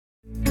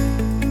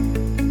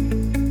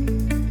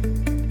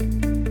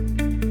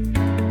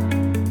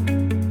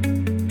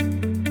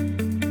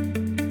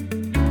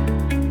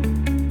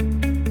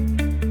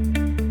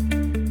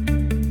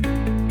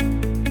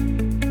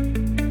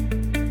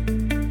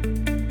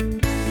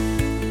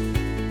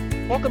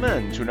Welcome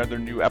in to another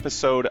new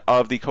episode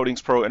of the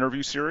Coatings Pro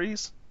interview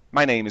series.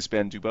 My name is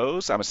Ben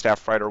Dubose. I'm a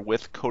staff writer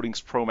with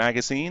Coatings Pro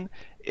magazine.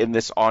 In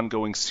this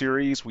ongoing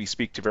series, we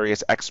speak to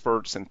various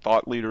experts and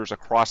thought leaders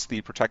across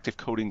the protective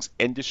coatings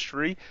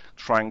industry,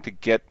 trying to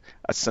get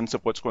a sense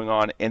of what's going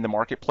on in the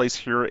marketplace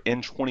here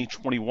in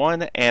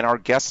 2021. And our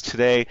guest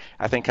today,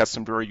 I think, has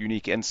some very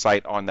unique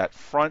insight on that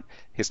front.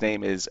 His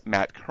name is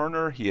Matt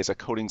Kerner. He is a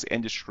coatings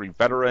industry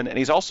veteran, and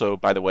he's also,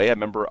 by the way, a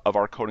member of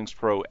our Coatings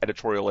Pro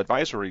editorial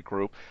advisory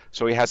group.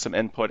 So he has some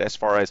input as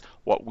far as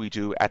what we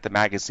do at the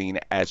magazine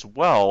as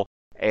well,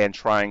 and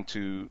trying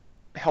to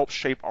help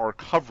shape our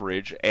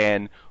coverage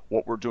and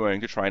what we're doing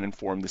to try and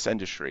inform this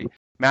industry.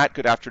 Matt,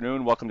 good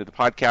afternoon. Welcome to the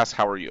podcast.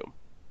 How are you?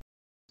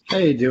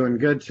 Hey, doing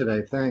good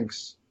today.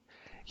 Thanks.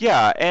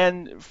 Yeah,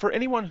 and for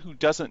anyone who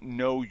doesn't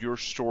know your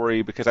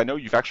story, because I know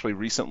you've actually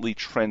recently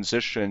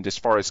transitioned as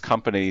far as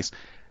companies,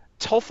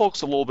 tell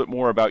folks a little bit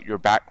more about your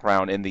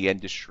background in the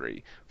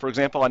industry. For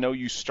example, I know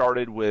you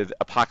started with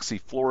epoxy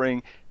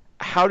flooring.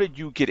 How did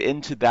you get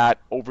into that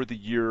over the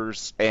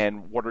years,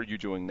 and what are you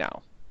doing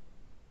now?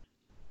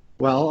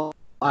 Well,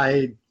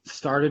 I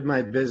started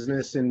my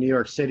business in New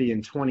York City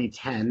in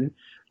 2010.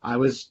 I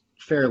was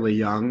fairly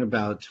young,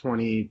 about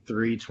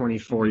 23,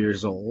 24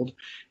 years old,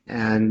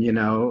 and,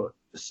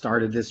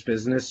 started this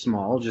business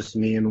small, just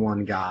me and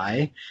one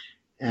guy,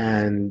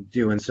 and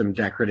doing some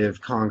decorative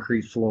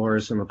concrete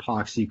floors, some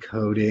epoxy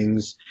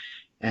coatings,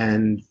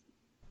 and,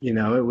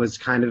 it was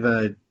kind of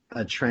a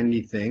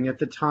trendy thing at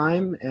the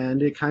time,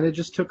 and it kind of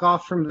just took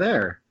off from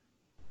there.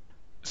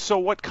 So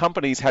what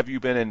companies have you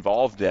been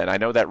involved in? I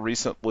know that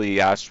recently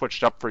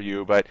switched up for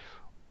you, but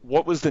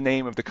what was the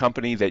name of the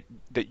company that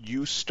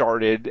you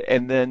started,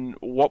 and then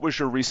what was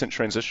your recent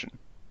transition?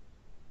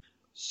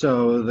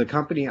 So the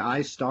company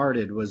I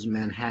started was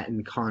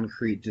Manhattan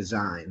Concrete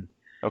Design.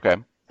 Okay.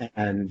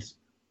 And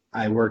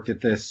I worked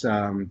at this,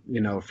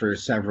 for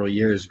several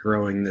years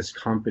growing this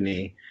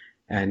company,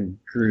 and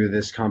grew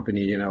this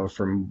company,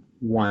 from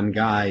one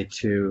guy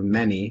to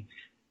many.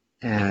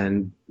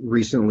 And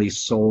recently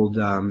sold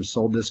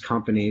this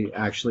company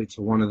actually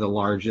to one of the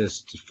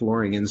largest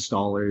flooring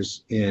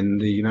installers in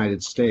the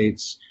United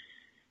States.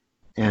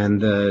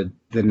 And the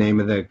name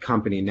of the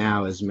company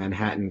now is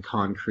Manhattan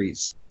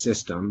Concrete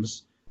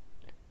Systems.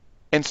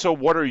 And so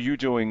what are you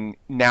doing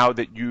now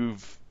that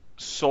you've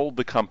sold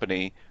the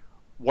company?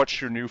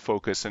 What's your new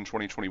focus in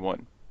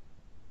 2021?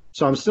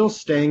 So I'm still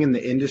staying in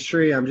the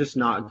industry. I'm just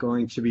not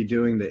going to be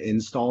doing the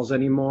installs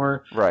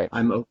anymore. Right.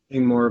 I'm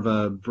opening more of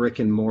a brick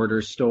and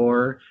mortar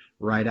store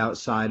right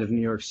outside of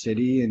New York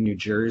City in New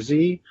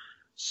Jersey.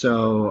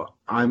 So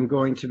I'm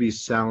going to be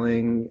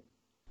selling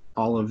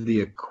all of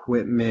the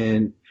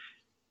equipment,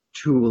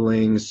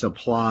 tooling,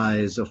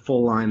 supplies, a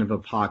full line of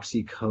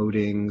epoxy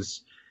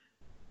coatings.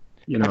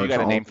 Have you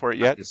got a name for it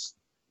yet?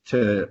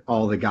 To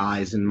all the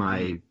guys in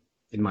my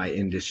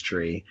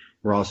industry.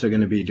 We're also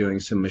going to be doing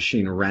some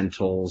machine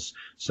rentals.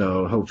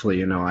 So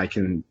hopefully, I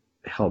can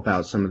help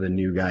out some of the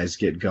new guys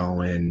get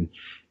going.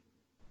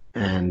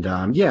 And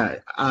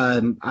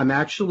I'm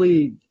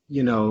actually,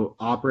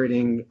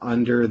 operating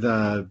under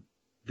the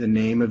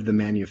name of the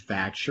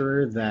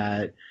manufacturer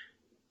that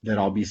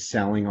I'll be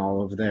selling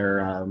all of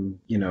their,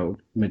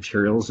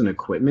 materials and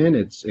equipment.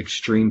 It's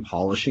Extreme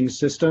Polishing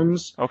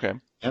Systems. Okay.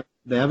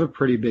 They have a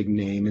pretty big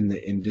name in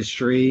the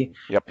industry.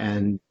 Yep.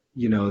 And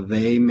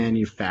they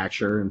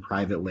manufacture and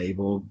private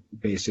label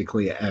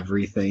basically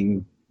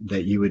everything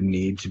that you would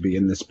need to be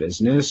in this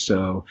business.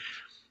 So,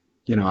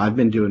 I've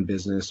been doing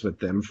business with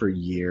them for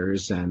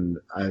years, and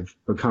I've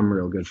become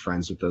real good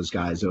friends with those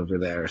guys over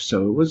there.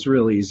 So it was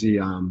real easy,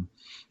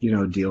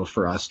 deal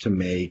for us to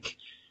make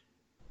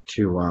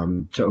to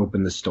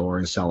open the store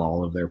and sell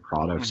all of their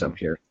products up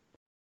here.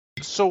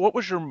 So what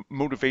was your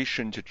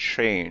motivation to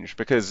change?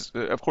 Because,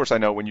 of course, I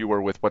know when you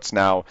were with what's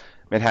now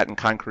Manhattan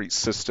Concrete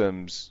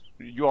Systems,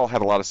 you all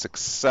had a lot of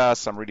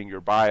success. I'm reading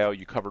your bio.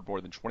 You covered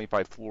more than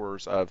 25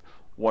 floors of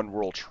One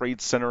World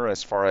Trade Center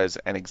as far as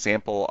an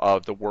example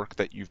of the work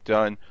that you've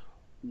done.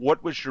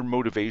 What was your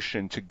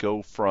motivation to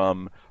go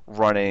from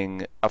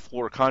running a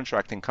floor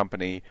contracting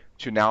company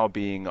to now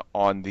being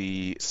on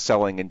the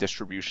selling and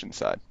distribution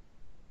side?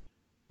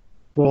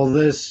 Well,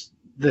 this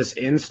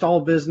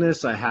install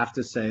business, I have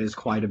to say, is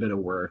quite a bit of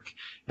work.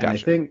 And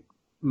Gotcha. I think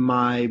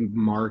my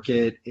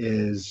market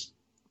is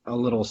a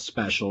little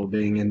special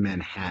being in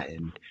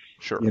Manhattan.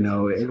 Sure.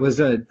 It was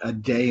a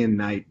day and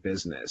night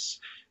business.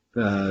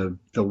 The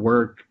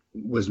work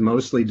was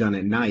mostly done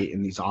at night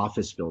in these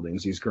office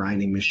buildings. These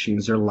grinding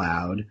machines are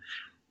loud,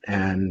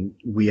 and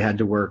we had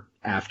to work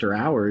after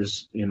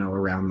hours,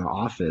 around the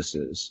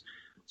offices.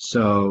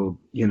 So,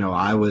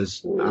 I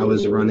was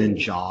running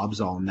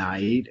jobs all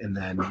night, and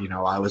then,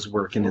 I was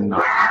working in the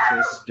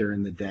office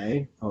during the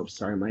day. Oh,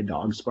 sorry, my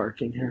dog's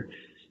barking here.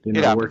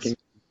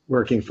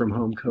 Working from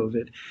home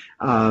COVID.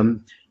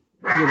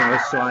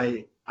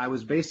 So I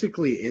was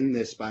basically in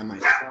this by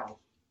myself.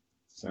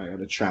 Sorry, I got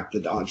to trap the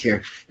dog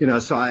here.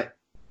 So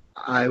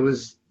I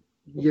was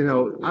I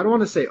don't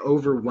want to say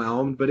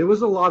overwhelmed, but it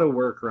was a lot of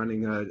work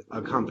running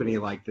a company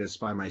like this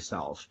by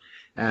myself.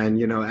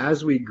 And,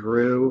 as we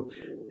grew,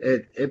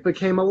 it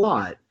became a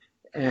lot.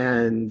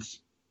 And,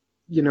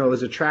 it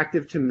was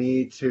attractive to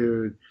me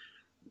to,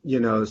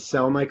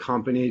 sell my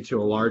company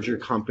to a larger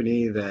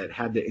company that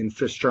had the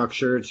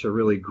infrastructure to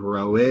really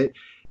grow it.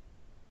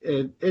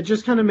 It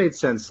just kind of made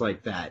sense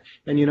like that.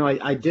 And,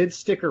 I did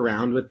stick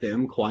around with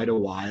them quite a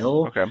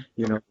while, Okay.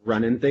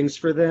 running things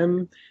for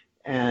them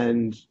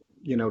and,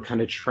 kind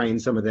of train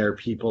some of their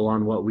people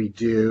on what we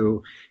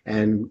do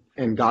and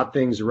got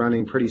things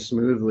running pretty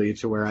smoothly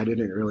to where I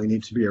didn't really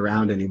need to be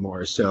around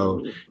anymore.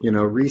 So,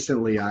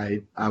 recently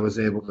I was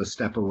able to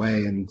step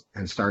away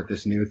and start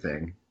this new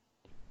thing.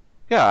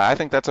 Yeah, I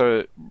think that's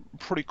a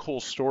pretty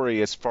cool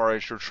story as far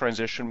as your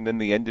transition within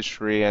the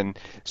industry, and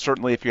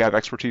certainly if you have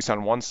expertise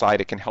on one side,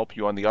 it can help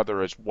you on the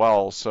other as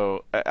well.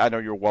 So I know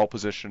you're well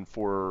positioned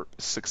for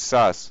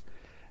success.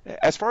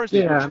 As far as the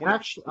year Yeah,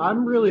 20,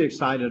 I'm really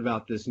excited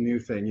about this new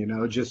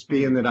thing, just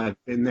being that I've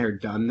been there,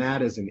 done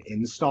that as an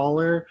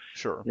installer,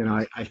 sure.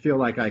 I feel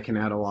like I can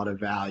add a lot of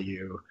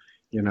value,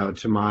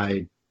 to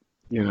my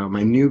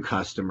new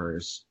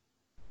customers.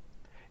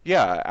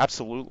 Yeah,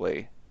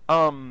 absolutely.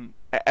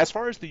 As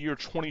far as the year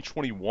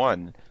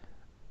 2021,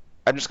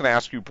 I'm just going to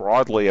ask you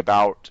broadly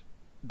about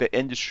the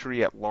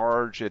industry at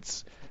large.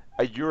 It's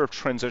a year of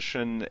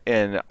transition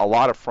in a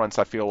lot of fronts,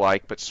 I feel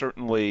like, but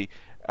certainly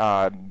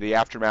the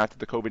aftermath of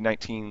the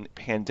COVID-19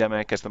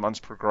 pandemic, as the months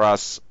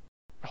progress,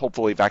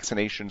 hopefully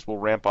vaccinations will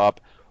ramp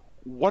up.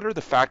 What are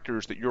the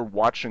factors that you're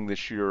watching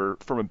this year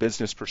from a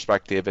business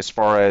perspective as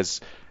far as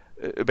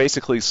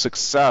basically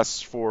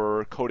success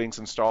for coatings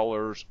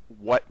installers,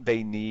 what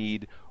they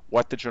need,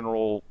 what the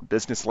general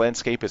business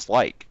landscape is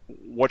like?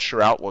 What's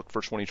your outlook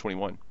for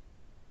 2021?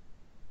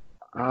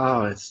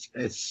 Oh,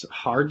 it's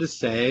hard to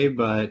say,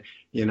 but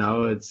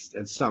it's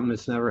something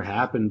that's never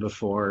happened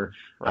before.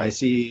 I Right.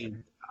 see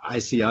I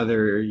see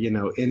other,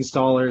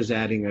 installers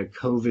adding a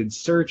COVID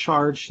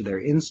surcharge to their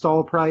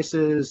install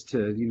prices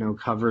to,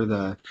 cover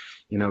the,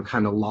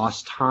 kind of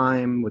lost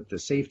time with the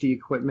safety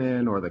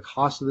equipment or the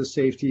cost of the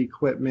safety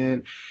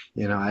equipment.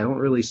 I don't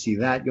really see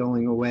that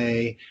going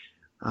away.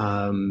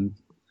 Um,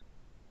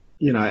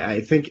 I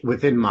think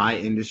within my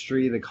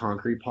industry, the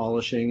concrete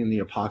polishing and the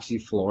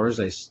epoxy floors,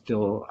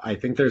 I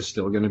think there's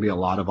still going to be a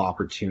lot of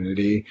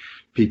opportunity.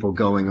 People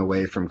going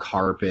away from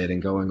carpet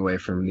and going away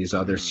from these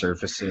other Hmm.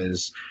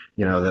 surfaces,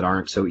 that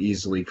aren't so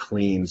easily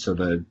cleaned. So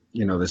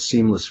the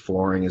seamless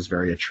flooring is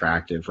very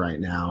attractive right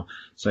now.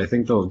 So I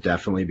think there'll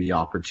definitely be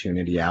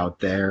opportunity out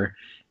there.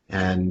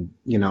 And,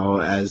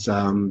 as,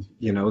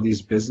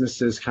 these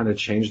businesses kind of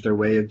change their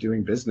way of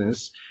doing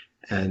business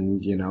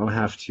and,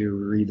 have to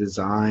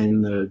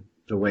redesign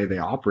the way they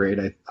operate,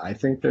 I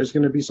think there's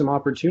going to be some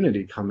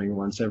opportunity coming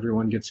once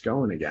everyone gets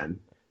going again.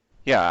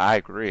 Yeah, I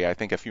agree. I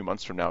think a few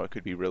months from now it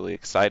could be really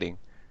exciting.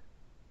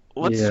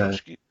 Let's Yeah.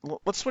 switch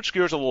let's switch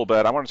gears a little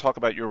bit. I want to talk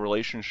about your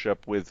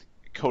relationship with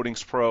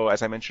Coatings Pro.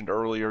 As I mentioned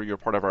earlier, you're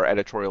part of our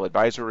editorial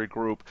advisory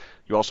group.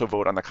 You also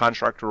vote on the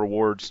contractor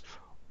awards.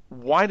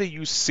 Why do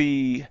you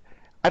see,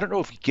 I don't know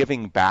if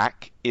giving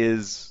back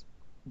is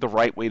the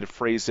right way to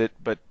phrase it,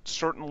 but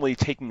certainly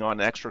taking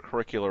on an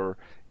extracurricular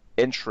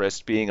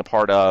interest, being a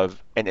part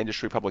of an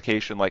industry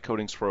publication like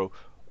Coatings Pro.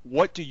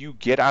 What do you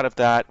get out of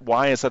that?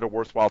 Why is that a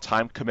worthwhile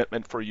time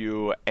commitment for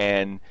you?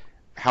 And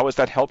how has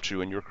that helped you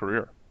in your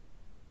career?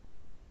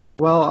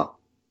 Well,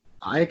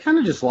 I kind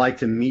of just like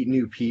to meet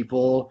new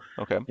people.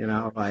 Okay.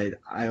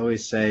 I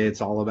always say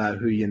it's all about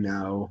who you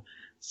know.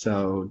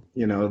 So,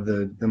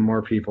 the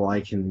more people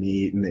I can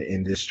meet in the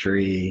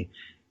industry,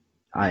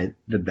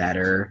 the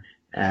better.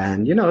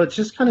 And, it's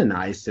just kind of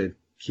nice to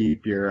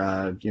keep your,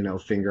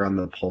 finger on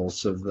the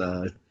pulse of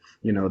the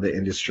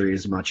industry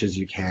as much as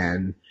you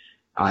can.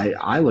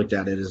 I looked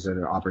at it as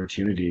an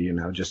opportunity,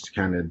 just to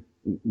kind of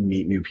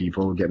meet new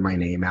people, get my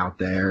name out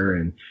there,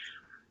 and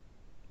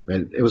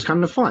it was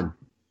kind of fun.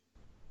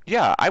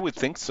 Yeah, I would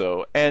think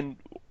so. And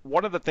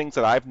one of the things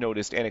that I've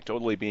noticed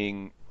anecdotally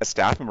being a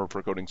staff member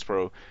for Coatings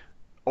Pro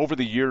over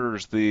the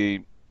years,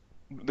 the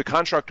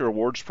contractor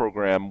awards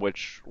program,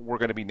 which we're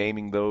going to be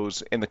naming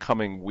those in the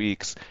coming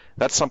weeks,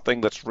 that's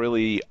something that's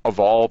really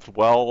evolved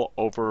well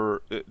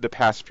over the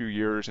past few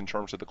years in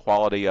terms of the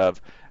quality of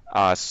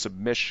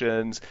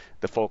submissions,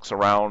 the folks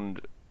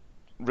around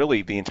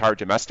really the entire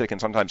domestic and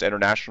sometimes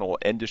international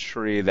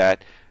industry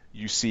that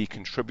you see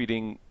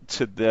contributing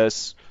to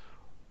this.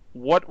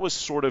 What was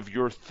sort of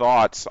your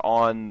thoughts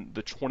on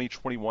the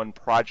 2021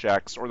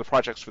 projects, or the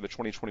projects for the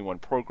 2021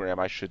 program,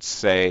 I should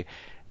say,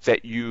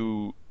 that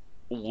you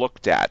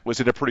looked at? Was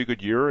it a pretty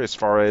good year as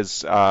far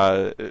as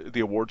the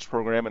awards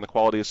program and the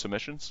quality of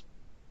submissions?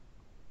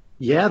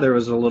 Yeah, there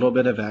was a little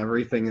bit of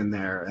everything in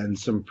there and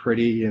some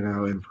pretty,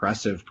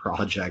 impressive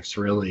projects,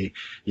 really.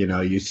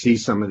 You see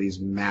some of these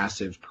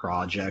massive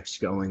projects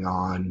going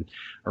on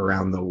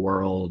around the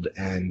world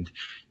and,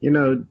 you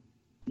know,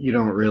 you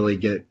don't really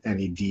get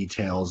any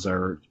details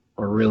or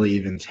really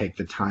even take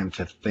the time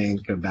to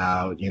think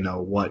about,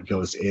 what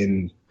goes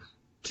into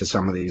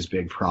some of these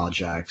big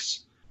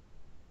projects.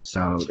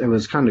 So it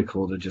was kind of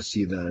cool to just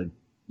see the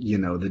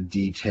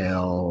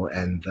detail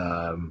and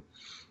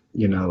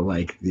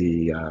like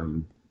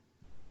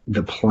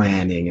the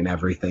planning and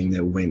everything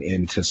that went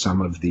into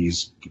some of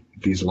these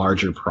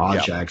larger Yeah.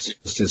 projects,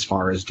 just as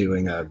far as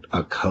doing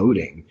a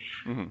coding,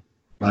 Hmm.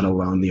 let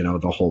alone,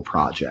 the whole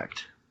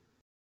project.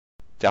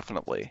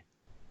 Definitely.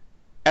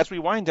 As we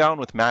wind down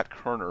with Matt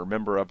Kerner,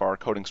 member of our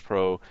Codings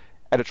Pro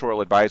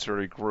editorial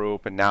advisory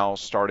group, and now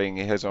starting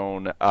his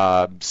own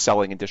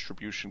selling and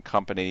distribution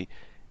company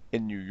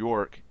in New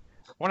York,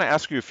 I want to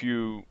ask you a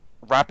few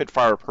rapid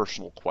fire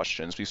personal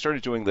questions. We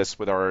started doing this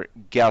with our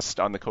guest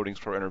on the Codings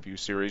Pro interview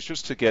series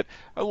just to get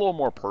a little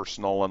more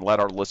personal and let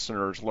our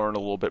listeners learn a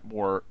little bit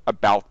more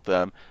about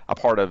them, a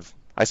part of,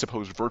 I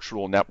suppose,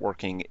 virtual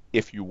networking,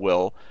 if you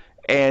will.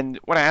 And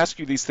when I ask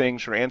you these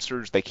things, your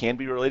answers, they can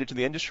be related to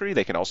the industry.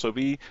 They can also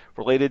be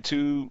related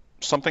to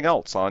something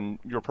else on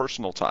your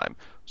personal time.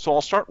 So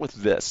I'll start with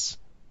this.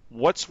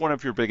 What's one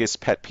of your biggest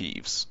pet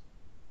peeves?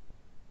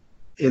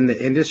 In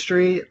the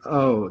industry,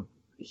 oh,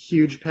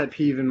 huge pet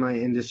peeve in my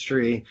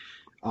industry.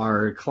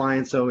 Our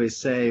clients always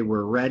say,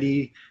 we're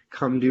ready,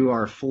 come do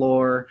our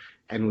floor.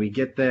 And we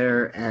get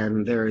there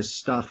and there is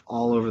stuff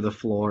all over the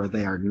floor.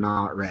 They are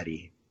not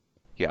ready.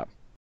 Yeah,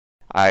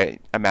 I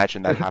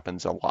imagine that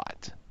happens a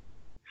lot.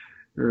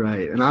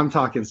 Right. And I'm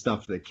talking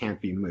stuff that can't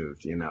be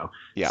moved,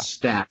 Yeah.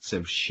 stacks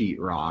of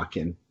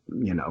sheetrock and,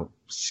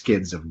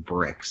 skids of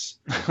bricks.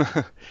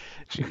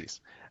 Jeez.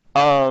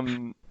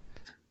 Um,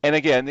 and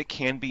again, it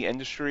can be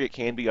industry, it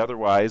can be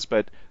otherwise,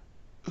 but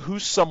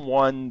who's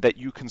someone that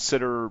you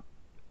consider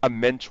a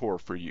mentor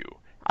for you?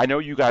 I know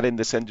you got in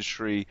this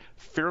industry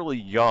fairly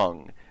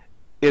young.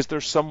 Is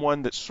there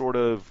someone that sort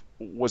of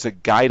was a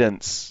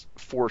guidance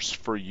force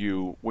for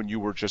you when you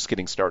were just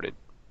getting started?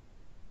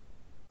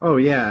 Oh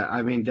yeah,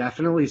 I mean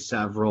definitely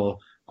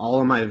several. All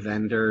of my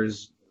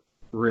vendors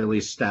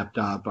really stepped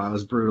up. I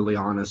was brutally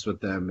honest with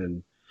them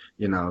and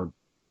you know,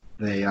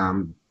 they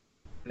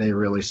they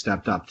really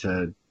stepped up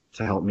to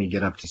help me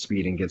get up to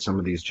speed and get some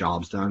of these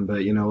jobs done.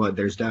 But you know what?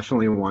 There's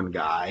definitely one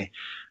guy.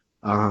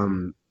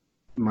 Um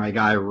my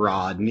guy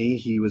Rodney,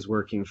 he was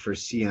working for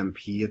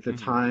CMP at the Hmm.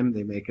 time.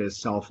 They make a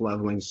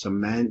self-leveling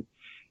cement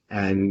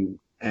and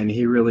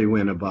he really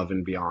went above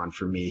and beyond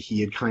for me.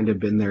 He had kind of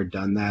been there,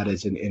 done that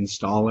as an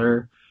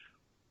installer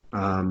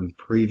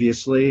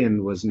previously,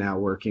 and was now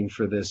working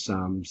for this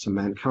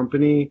cement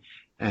company,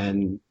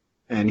 and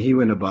he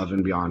went above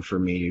and beyond for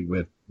me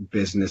with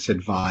business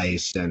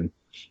advice and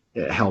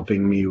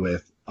helping me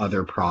with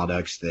other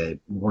products that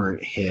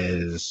weren't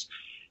his.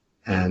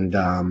 And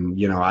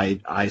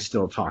I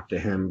still talk to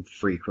him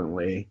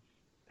frequently,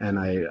 and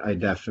I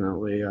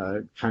definitely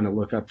kind of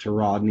look up to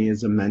Rodney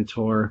as a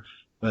mentor.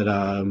 But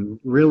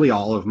really,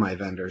 all of my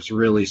vendors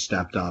really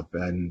stepped up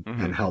and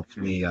Hmm. helped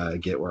me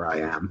get where I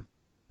am.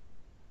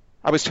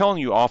 I was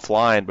telling you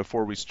offline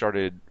before we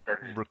started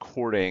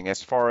recording,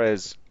 as far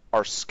as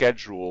our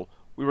schedule,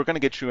 we were going to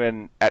get you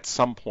in at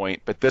some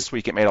point, but this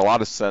week it made a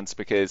lot of sense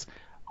because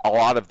a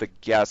lot of the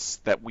guests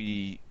that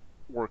we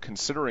were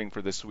considering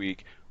for this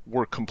week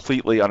were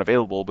completely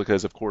unavailable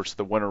because, of course,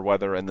 the winter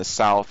weather in the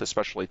South,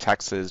 especially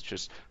Texas,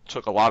 just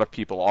took a lot of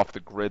people off the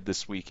grid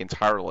this week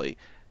entirely.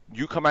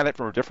 You come at it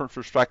from a different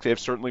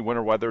perspective. Certainly,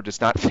 winter weather does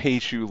not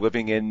phase you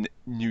living in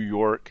New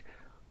York.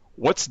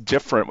 What's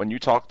different when you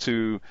talk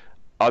to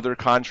other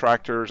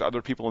contractors,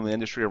 other people in the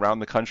industry around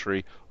the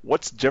country?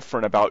 What's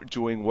different about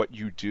doing what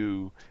you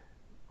do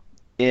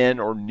in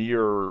or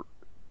near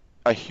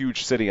a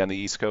huge city on the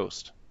East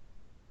Coast?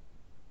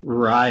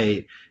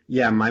 Right.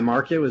 Yeah, my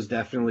market was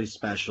definitely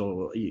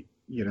special.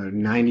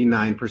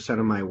 99%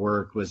 of my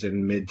work was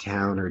in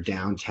Midtown or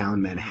downtown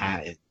Hmm.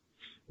 Manhattan,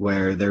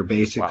 where there Wow.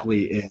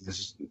 basically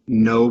is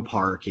no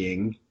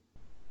parking,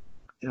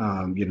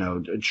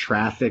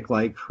 traffic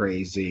like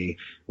crazy.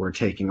 We're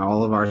taking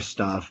all of our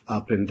stuff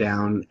up and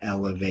down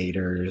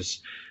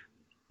elevators.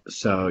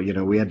 So,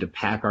 we had to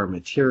pack our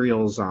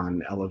materials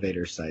on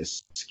elevator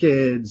sized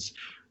skids.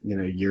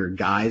 Your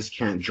guys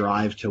can't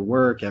drive to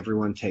work.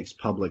 Everyone takes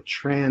public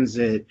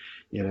transit.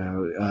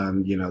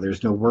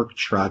 There's no work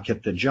truck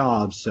at the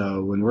job.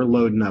 So when we're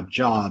loading up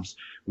jobs,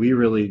 we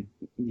really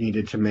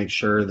needed to make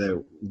sure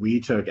that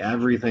we took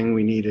everything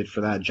we needed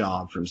for that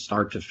job from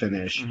start to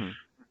finish Hmm.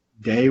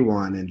 day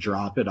one and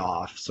drop it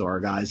off so our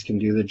guys can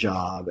do the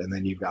job. And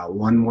then you've got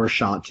one more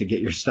shot to get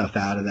your stuff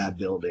out of that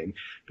building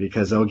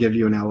because they'll give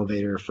you an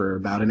elevator for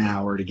about an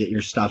hour to get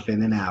your stuff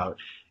in and out.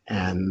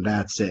 And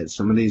that's it.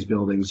 Some of these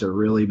buildings are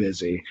really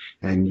busy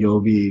and you'll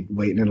be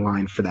waiting in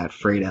line for that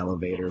freight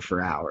elevator for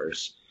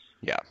hours.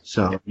 Yeah.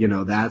 So,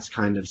 that's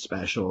kind of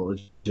special.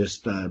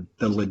 Just the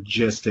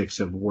logistics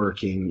of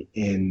working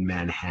in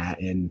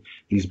Manhattan.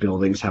 These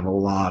buildings have a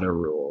lot of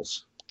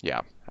rules.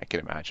 Yeah. I can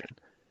imagine.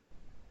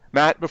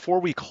 Matt, before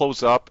we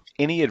close up,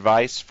 any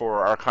advice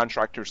for our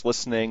contractors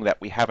listening that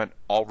we haven't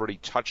already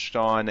touched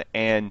on?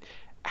 And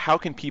how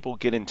can people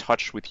get in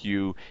touch with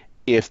you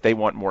if they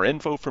want more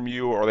info from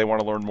you or they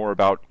want to learn more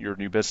about your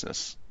new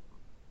business?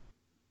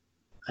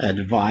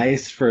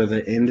 Advice for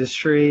the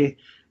industry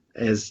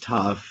is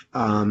tough.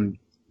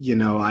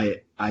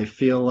 I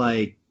feel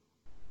like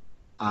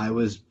I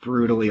was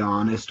brutally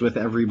honest with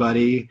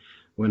everybody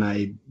when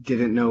I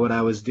didn't know what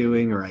I was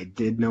doing or I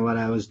did know what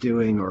I was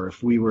doing, or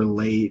if we were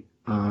late,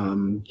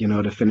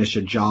 to finish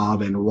a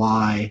job and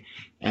why.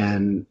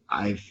 And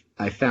I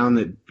found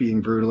that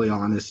being brutally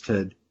honest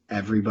to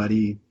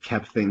everybody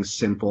kept things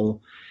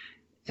simple.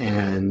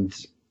 And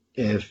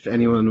if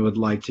anyone would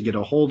like to get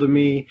a hold of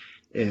me,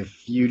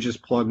 if you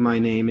just plug my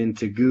name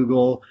into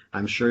Google,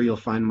 I'm sure you'll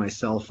find my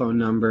cell phone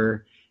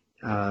number.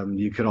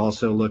 You could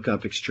also look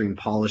up Extreme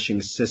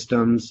Polishing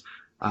Systems.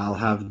 I'll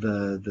have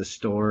the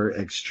store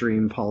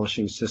Extreme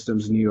Polishing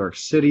Systems, New York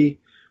City,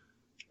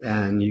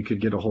 and you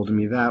could get a hold of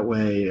me that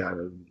way.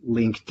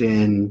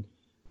 LinkedIn,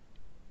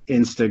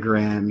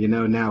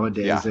 Instagram,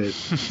 nowadays Yeah.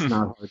 it's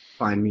not hard to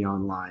find me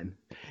online.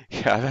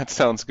 Yeah, that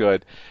sounds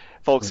good.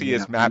 Folks, And he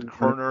is Matt anyone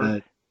Kerner.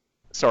 that-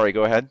 Sorry,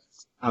 go ahead.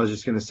 I was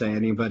just going to say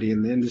anybody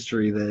in the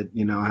industry that,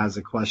 has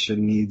a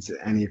question, needs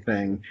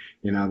anything,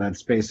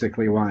 that's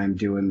basically why I'm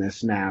doing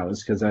this now,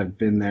 is because I've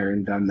been there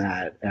and done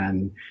that.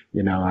 And,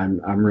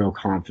 I'm real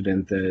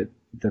confident that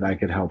I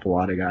could help a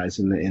lot of guys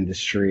in the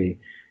industry.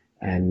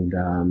 And,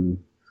 I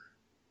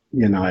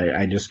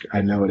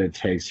know what it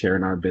takes here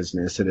in our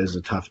business. It is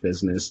a tough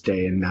business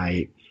day and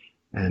night.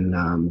 And,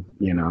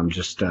 I'm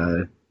just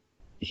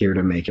here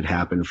to make it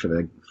happen for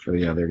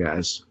the other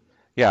guys.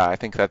 Yeah, I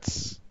think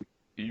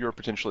you're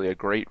potentially a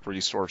great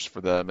resource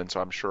for them, and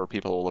so I'm sure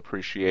people will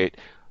appreciate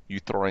you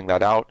throwing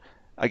that out.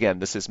 Again,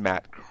 this is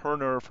Matt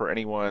Kerner. For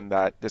anyone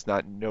that does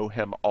not know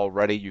him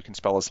already, you can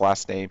spell his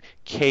last name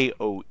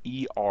Koerner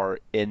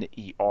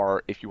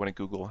if you want to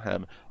Google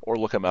him or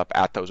look him up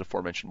at those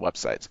aforementioned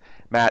websites.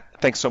 Matt,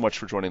 thanks so much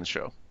for joining the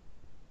show.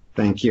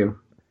 Thank you.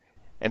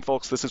 And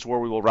folks, this is where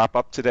we will wrap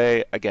up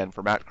today. Again,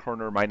 for Matt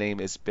Kerner, my name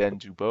is Ben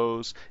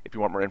Dubose. If you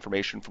want more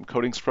information from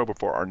Coatings Pro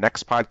before our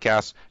next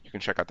podcast, you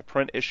can check out the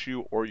print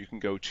issue or you can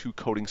go to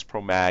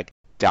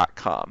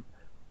coatingspromag.com.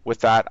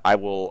 With that, I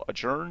will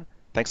adjourn.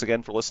 Thanks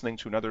again for listening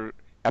to another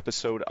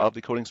episode of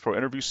the Coatings Pro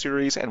interview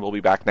series, and we'll be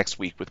back next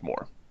week with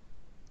more.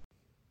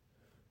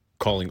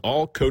 Calling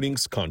all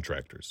coatings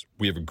contractors,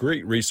 we have a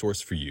great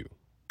resource for you.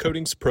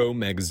 Coatings Pro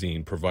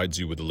magazine provides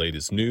you with the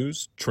latest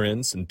news,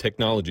 trends, and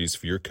technologies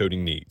for your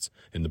coating needs.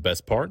 And the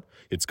best part,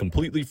 it's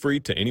completely free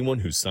to anyone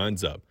who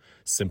signs up.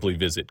 Simply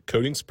visit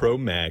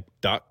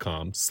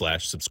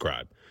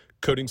coatingspromag.com/subscribe.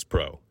 Coatings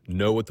Pro,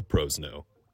 know what the pros know.